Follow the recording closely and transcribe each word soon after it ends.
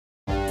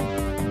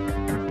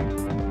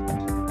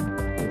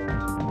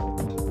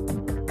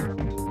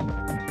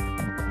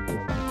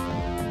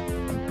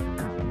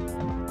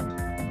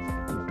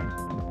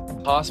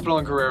Hospital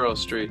and Guerrero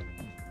Street.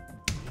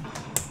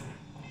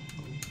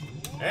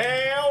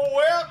 And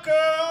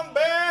welcome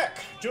back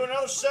to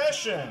another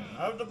session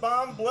of the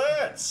Bomb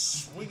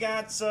Blitz. We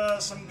got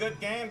some good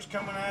games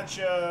coming at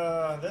you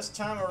this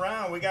time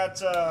around. We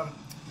got,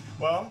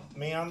 well,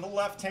 me on the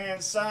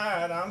left-hand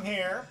side. I'm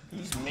here.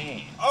 Who's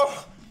me?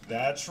 Oh,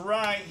 that's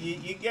right.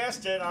 You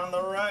guessed it. On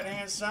the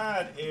right-hand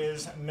side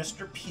is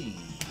Mr. P.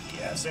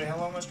 Yeah, say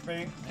hello, Mr.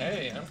 P.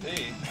 Hey, I'm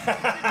P.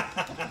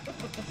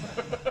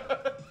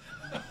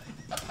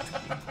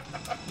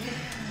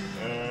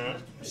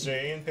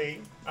 C and P.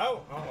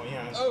 Oh,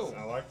 yeah. Oh.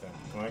 I like that.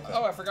 I like that.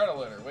 Oh, I forgot a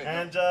letter. Wait.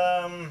 And,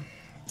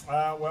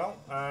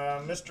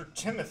 Mr.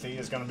 Timothy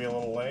is going to be a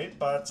little late,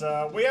 but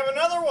we have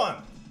another one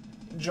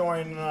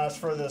joining us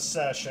for this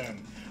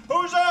session.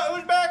 Who's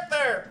back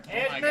there?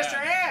 It's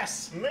Mr.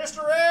 S.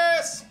 Mr.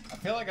 S. I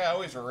feel like I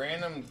always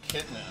random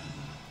kidna.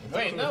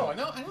 Wait, no, I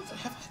don't have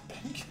I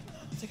been kidna?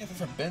 I don't think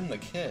I've ever been the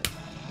kid.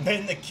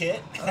 Been the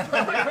kid? I've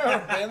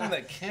never been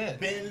the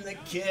kid. Been the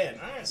kid.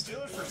 All right,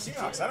 Steelers for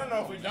Seahawks. I don't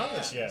know if we've done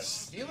this yet.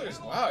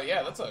 Steelers. Wow,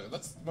 yeah, that's the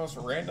most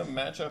random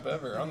matchup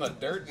ever on the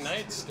Dirt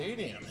Night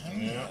Stadium.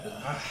 Yeah.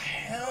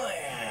 Hell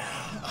yeah.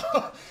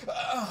 Oh,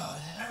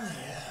 hell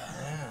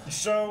yeah.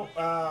 So,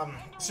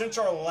 since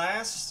our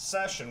last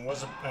session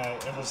was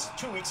it was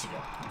 2 weeks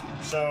ago,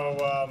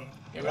 so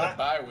we had a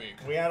bye week.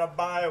 We had a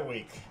bye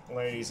week,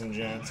 ladies and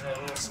gents. A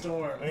little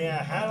storm.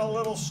 Yeah, had a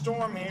little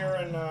storm here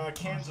in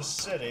Kansas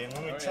City, and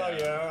let me tell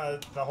you,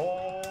 the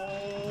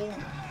whole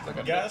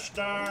gosh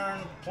darn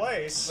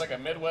place. It's like a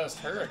Midwest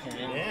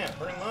hurricane. Yeah,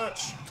 pretty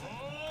much.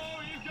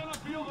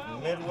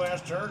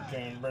 Midwest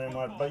hurricane, pretty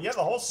much. But yeah,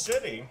 the whole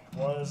city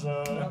was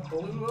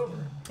blew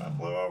over.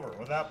 Blew over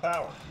without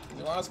power.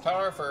 We lost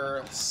power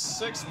for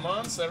 6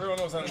 months. Everyone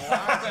was in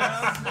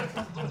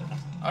lockdown.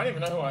 I don't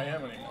even know who I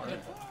am anymore.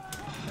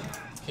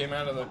 Came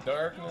out of the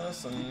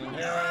darkness, and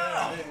here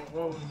I am.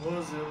 What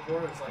was the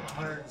report? It's like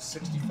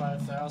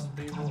 165,000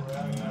 people were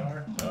out of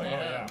power. Oh,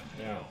 yeah.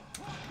 Yeah.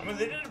 I mean,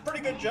 they did a pretty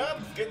good job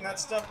of getting that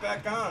stuff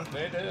back on.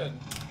 They did.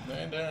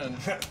 They did.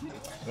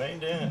 They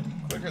did.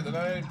 Quicker than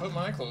I put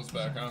my clothes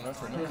back on, that's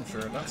for damn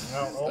sure. That's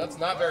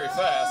not very Ah!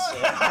 fast.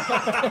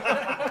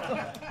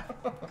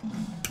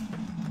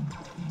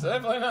 So.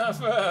 Definitely not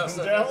fast.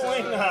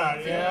 Definitely not.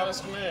 If you Yeah.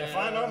 ask me. If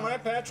I know my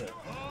Patrick.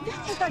 This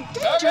is a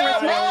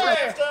dangerous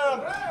man.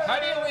 How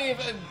do you leave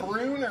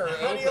Bruener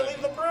open? How do you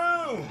leave the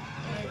broom?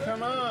 Hey,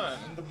 come on.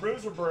 The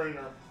bruiser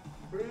Bruener.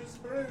 Bruise.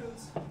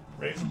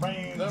 Razor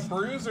brains. The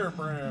bruiser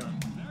broom.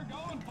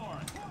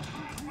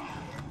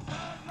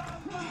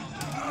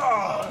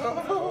 Oh,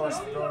 of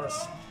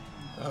course.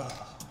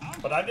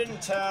 But I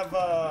didn't have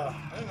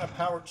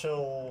power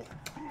till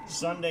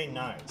Sunday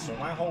night, so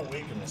my whole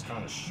weekend was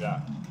kind of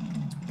shot.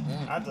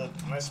 I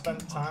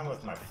spent time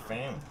with my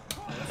family.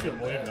 I feel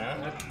believe that.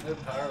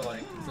 That power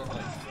within 4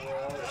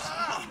 hours.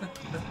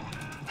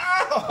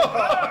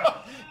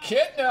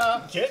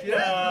 Kitna.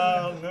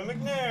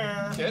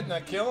 McNair. Kitna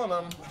killing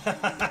him.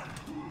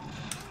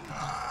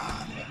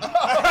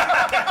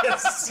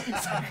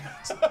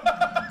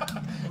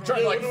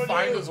 Trying to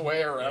find his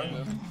way around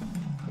him.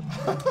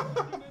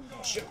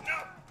 Shit,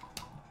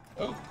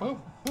 Oh.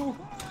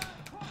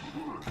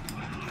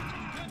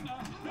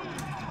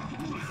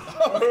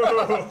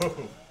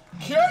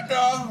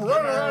 Kitna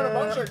running around a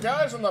bunch of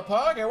guys in the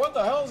pocket. What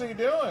the hell is he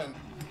doing?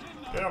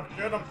 Get him.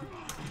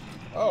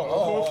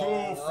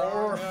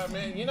 Four. Yeah,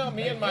 man, you know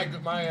me and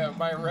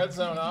my red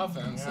zone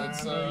offense. Yeah,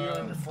 It's you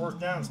and your fourth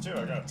downs too.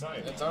 I gotta tell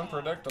you. it's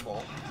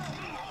unpredictable.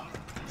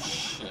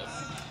 Shit.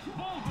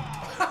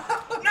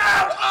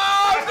 No!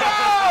 Oh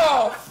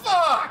no!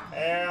 Fuck!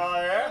 Hell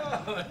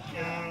yeah!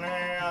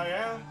 Hell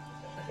yeah!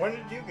 When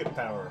did you get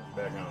power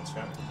back on,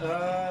 Scott?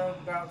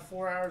 About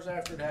 4 hours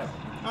after it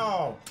happened.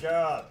 Oh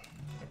God!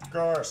 Of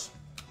course.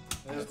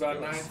 It was about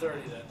 9:30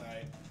 that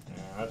night. Yeah,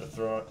 I had to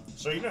throw it.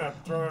 So you didn't have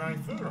to throw any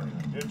food or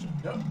anything, did you?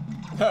 Nope.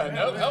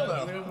 No, hell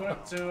no. We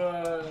went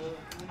to,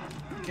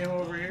 came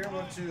over here,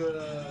 went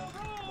to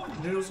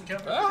Noodles and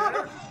Company.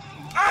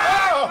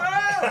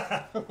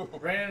 Oh!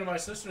 Ran into my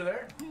sister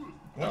there.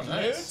 Oh,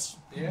 nice.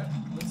 Yeah,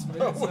 that's me.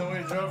 So we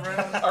drove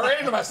around. I ran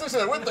into my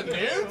sister with the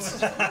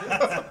nudes.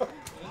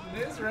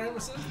 Nudes ran into my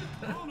sister.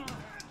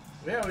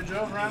 Yeah, we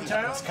drove around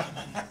town,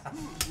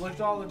 looked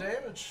all the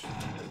damage.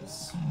 It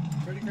was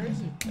pretty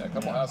crazy. Yeah, a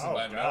couple houses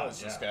by God, Meadows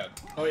just got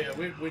Oh yeah,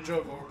 we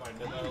drove over by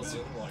Meadows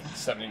and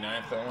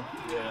 79th there.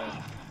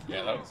 yeah.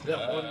 Yeah, that was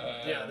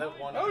That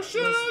one. Oh,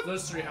 shit!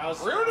 Those three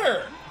houses.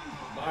 Bruener!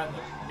 Behind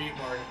the meat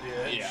market,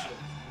 dude. Yeah.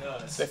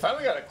 Nuts. They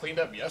finally got it cleaned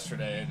up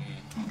yesterday,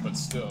 but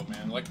still,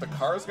 man, the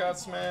cars got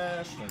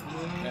smashed,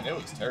 and it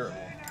was terrible.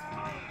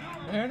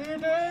 Any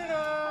day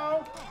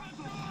now.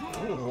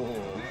 Ooh.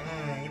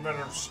 You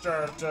better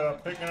start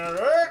picking it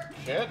up.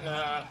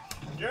 Kitna.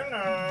 You're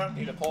not.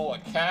 Need to pull a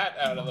cat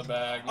out of the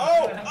bag.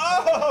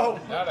 Oh!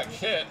 Not a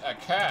kit, a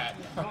cat.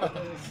 Come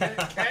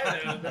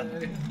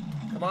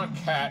on,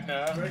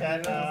 Catna.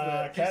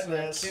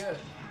 Katniss.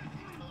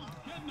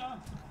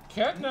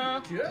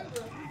 Kitna.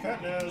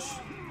 Katniss.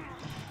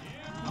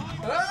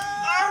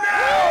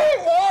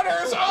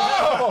 Waters!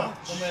 Oh!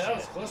 Oh man, that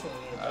was a close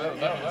one.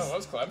 That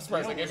was close. I'm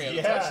surprised they gave me a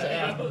Yeah, touchdown.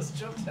 yeah. That was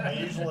jumped I out.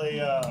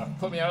 usually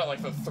Put me out at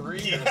like the 3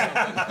 or something.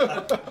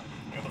 at the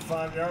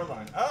 5-yard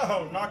line.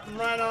 Oh, knocked him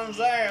right on his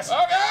ass.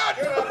 Oh God!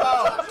 Give it a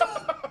ball.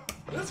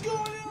 What's going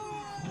on?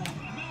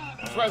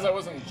 I'm surprised that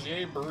wasn't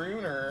Jay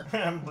Bruener.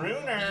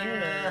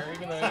 Bruener.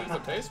 Even though he's a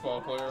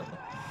baseball player.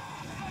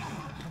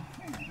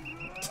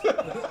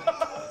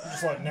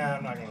 It's like, nah,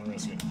 I'm not gonna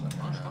risk it.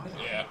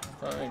 Yeah,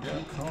 probably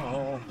good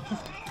call.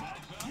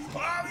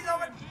 Oh, he's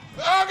open.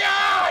 Oh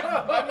God!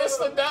 I missed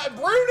the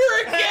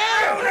Bruener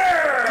again!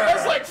 Bruener! He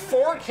has like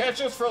 4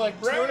 catches for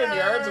like 200 Bruener!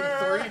 yards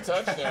and 3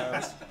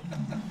 touchdowns.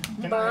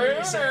 Can I hear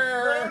you say,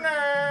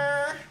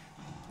 Bruener!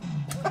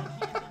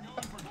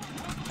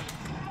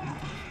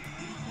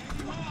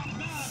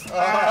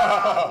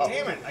 Oh,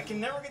 damn it. I can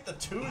never get the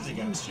 2s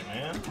against you,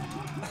 man.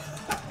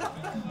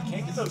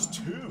 Can't get those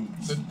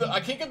 2s. I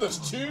can't get those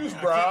 2s,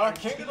 I bro.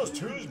 can't get those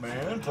 2s,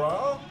 man,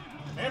 bro.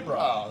 And bro.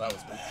 Oh, that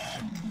was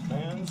bad.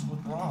 Mans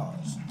with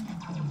bras.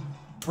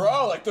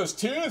 Bro, like those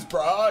 2s,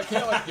 bro. I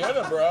can't like get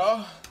them,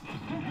 bro.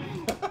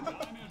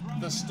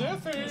 The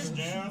stiffies.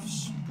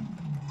 Stiffs.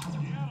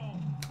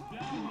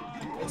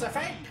 It's a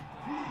fake.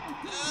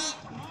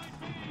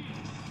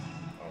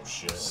 Oh,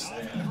 shit.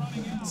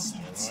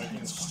 I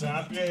can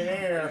stop you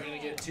here. Are you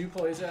gonna get 2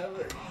 plays out of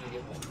it, or are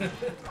you gonna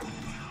get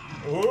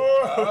 1? Ooh.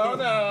 Oh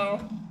no.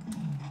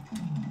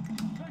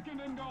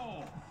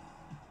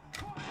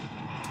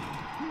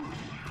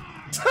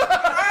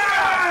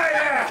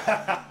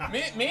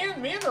 Me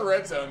in the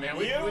red zone, man.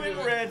 You in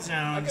the red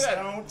zone.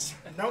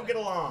 Don't get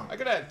along. I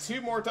could have had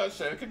 2 more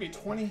touchdowns. It could be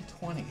 20-20.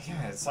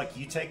 Yeah, it's like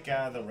you take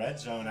the red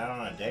zone out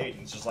on a date,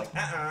 and it's just like,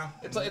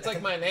 It's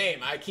like my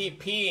name. I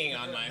keep peeing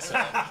on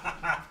myself.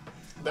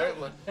 There,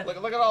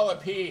 look at all the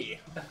pee.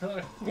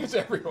 It's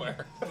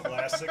everywhere.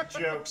 Classic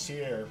jokes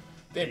here.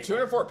 They have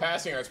 204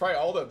 passing yards. Probably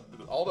all the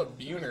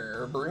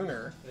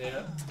Bruener.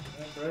 Yeah.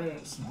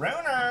 Bruner's.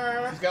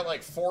 Bruener. He's got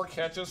like 4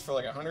 catches for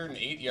like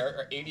 80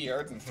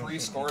 yards and 3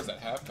 scores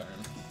at halftime.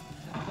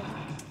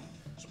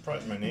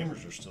 Surprised my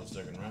neighbors are still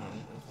sticking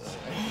around.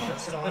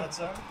 Still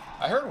outside?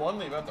 I heard one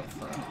leave out the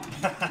front.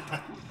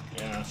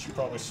 Yeah, she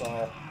probably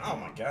saw. Oh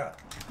my God.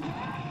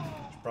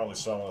 She probably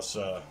saw us.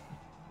 Oh,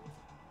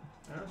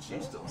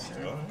 she's still there.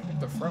 Still. I think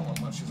the front one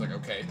left. She's like,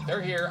 okay,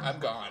 they're here. I'm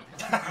gone.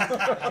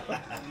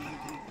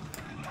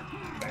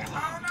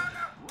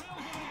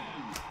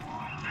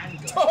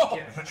 Oh,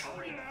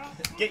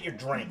 Get your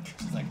drink.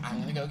 She's like, I'm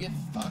gonna go get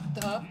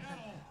fucked up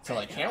till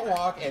I can't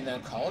walk, and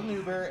then call an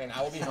Uber, and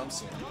I will be home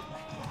soon.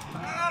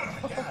 Oh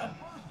my God.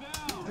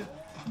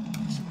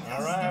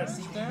 All right.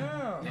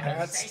 Down.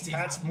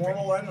 Pat's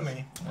mortal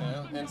enemy.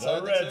 Yeah, The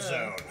inside red 10.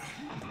 zone.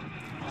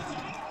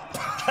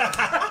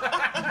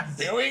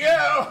 Here we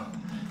go.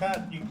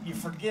 Pat, you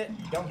forget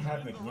you don't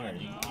have McNair.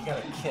 You got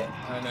a kid.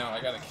 I know. I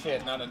got a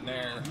kid, not a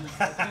nair.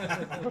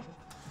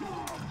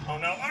 Oh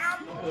no.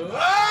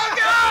 Oh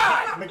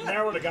God!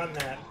 McNair would have gotten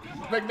that.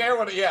 McNair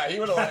would have, yeah, he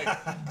would have like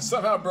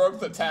somehow broke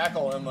the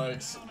tackle and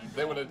like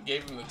they would have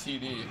gave him the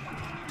TD.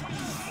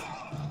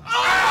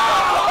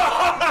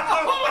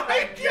 Oh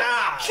my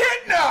God!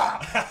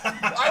 Kidnap!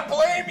 I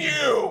blame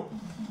you!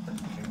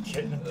 I'm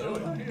kidding him do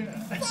it.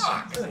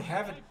 Fuck! They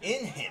have it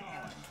in him.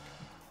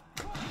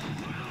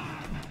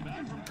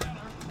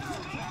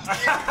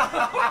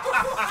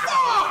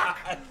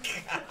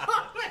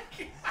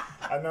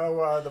 I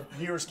know the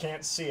viewers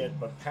can't see it,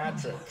 but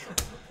Patrick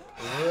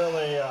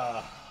really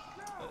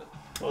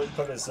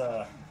put his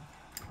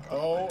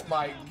Oh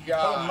my put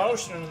God.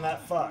 emotion in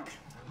that fuck.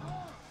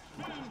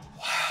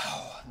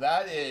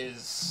 That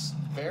is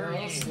very.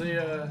 It's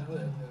the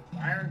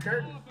Iron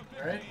Curtain,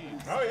 right?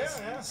 Oh yeah,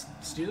 yeah.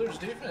 Steelers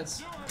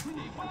defense.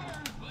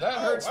 That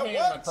hurts me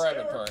in my what?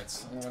 private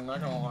parts. I'm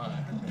not gonna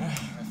lie.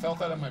 I felt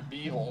that in my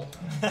beehole.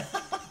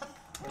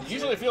 It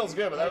usually feels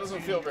good, but that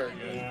doesn't feel very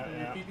good. Yeah,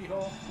 yeah. Pee-pee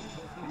hole.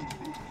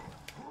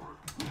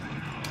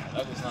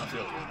 That does not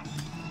feel good.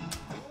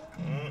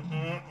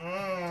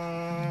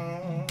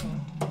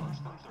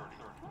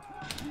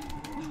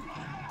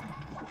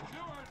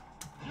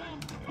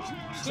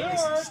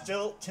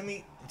 Still,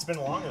 Timmy. It's been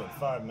longer than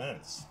 5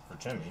 minutes for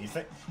Timmy. You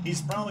think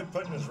he's probably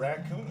putting his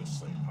raccoon to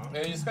sleep, huh?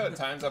 Yeah, you just gotta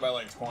times that by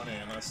like 20,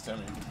 and that's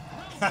Timmy.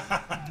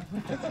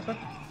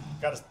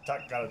 Gotta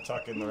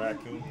tuck in the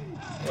raccoon.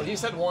 Well, he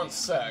said 1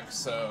 sec,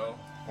 so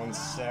 1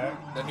 sec.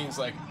 that means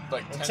like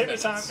 10 Timmy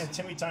minutes. time. And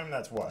Timmy time.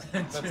 That's what.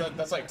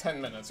 That's like 10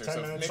 minutes or 10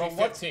 so, minutes. maybe So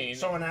what? 15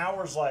 So an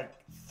hour's like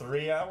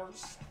 3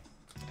 hours.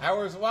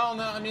 hours. Well,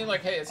 no, I mean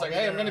like, hey, it's like,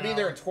 hey, I'm gonna be an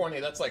there hour. in 20.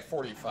 That's like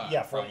 45.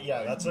 Yeah, probably.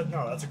 that's a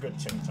good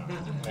Timmy time.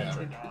 Yeah.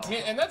 I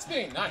mean, and that's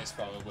being nice,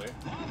 probably.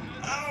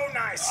 Oh,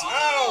 nice.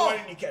 Oh, why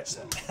didn't you catch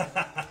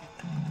that?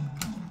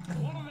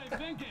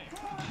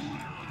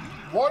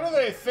 What are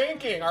they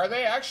thinking? Are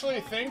they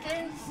actually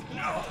thinking?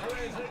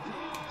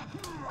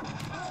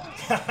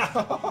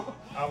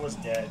 I was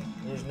dead.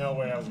 There's no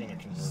way I was gonna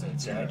convert it.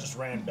 So I just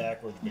ran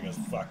backwards because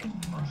fuck it.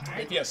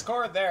 If you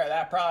scored there,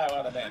 that probably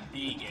would have been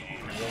B game.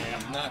 Yeah.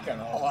 I'm not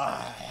gonna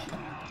lie.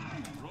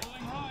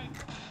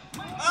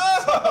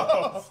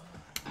 Oh!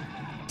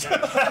 It's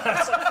like,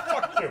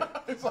 fuck you.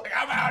 It's like,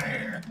 I'm out of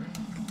here.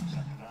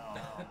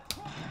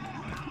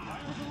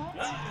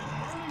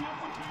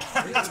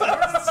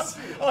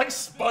 I like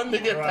spun to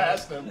get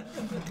past him.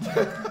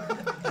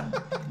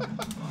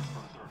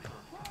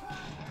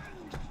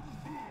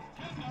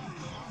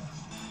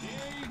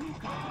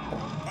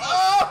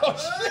 Oh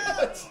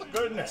shit!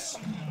 Goodness.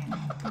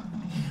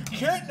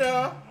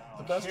 Kitna,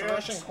 the best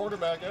Russian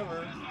quarterback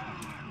ever.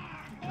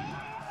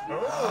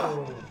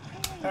 Oh.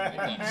 You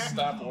can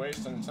stop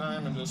wasting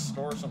time and just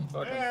score some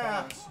fucking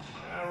points.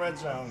 Red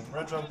zone.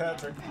 Red zone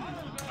Patrick.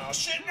 Oh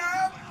shit,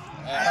 no!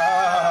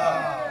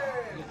 Ah.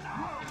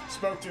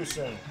 Spoke too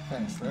soon.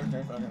 Thanks for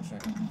everything fucking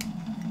saying.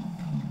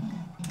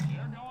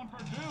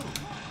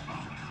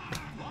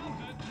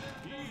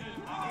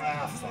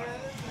 Ah, fuck.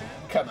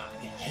 Come on,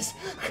 guys.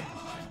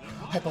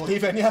 I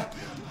believe in you.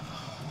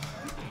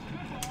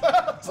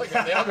 It's like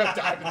they all go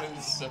diving into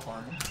the stiff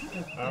arm.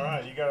 All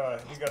right, you gotta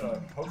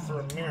hope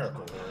for a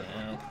miracle there.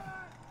 Yeah.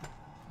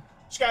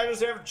 Sky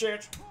doesn't have a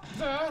chance.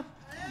 No.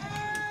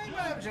 You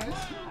might have a chance.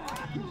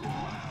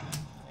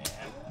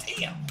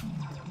 Damn.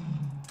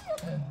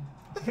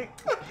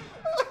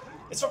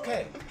 It's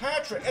okay,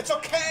 Patrick. It's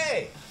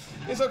okay.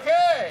 It's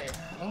okay.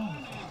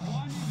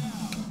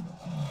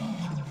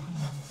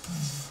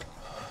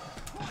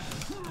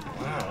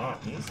 Wow,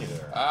 easy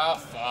there. Ah,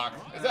 fuck.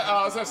 Is that,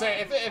 I was gonna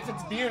say, if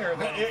it's Bruener,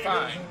 then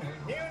fine.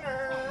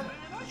 Bruener.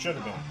 Should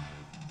have been.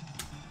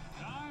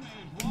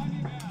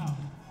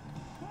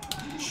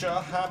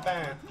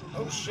 Shahaban.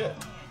 Oh shit.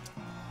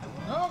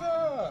 Oh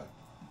god.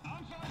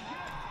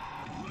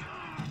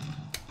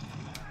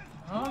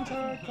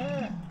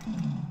 Hunter.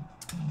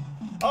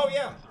 Oh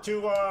yeah,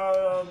 to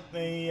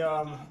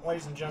the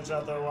ladies and gents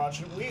out there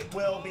watching, we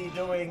will be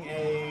doing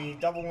a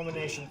double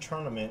elimination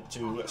tournament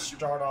to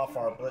start off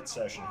our Blitz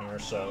session here.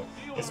 So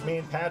it's me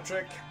and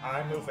Patrick.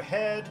 I move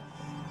ahead,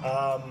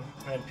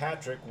 and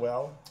Patrick,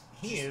 well,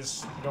 he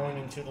is going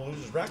into the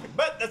loser's bracket.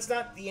 But that's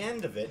not the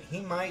end of it.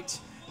 He might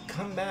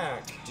come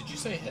back. Did you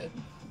say head?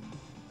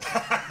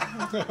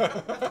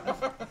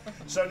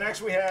 So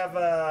next we have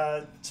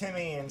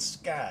Timmy and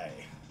Sky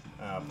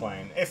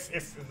playing. If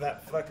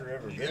that fucker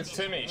ever gets. If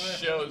Timmy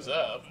shows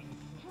up.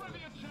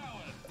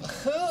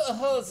 Who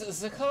holds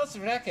the course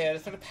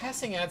record for the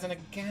passing yards in a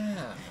game?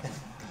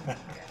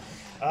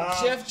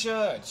 Jeff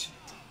George.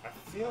 I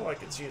feel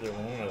like it's either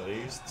one of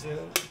these two,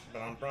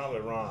 but I'm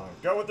probably wrong.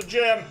 Go with the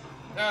gym.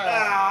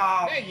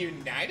 Hey,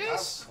 unite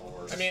us? Of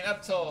course. I mean,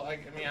 up till, I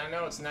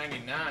know it's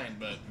 99,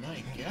 but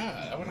my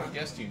god, I wouldn't have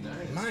guessed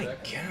United. My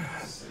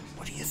God,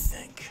 what do you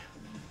think?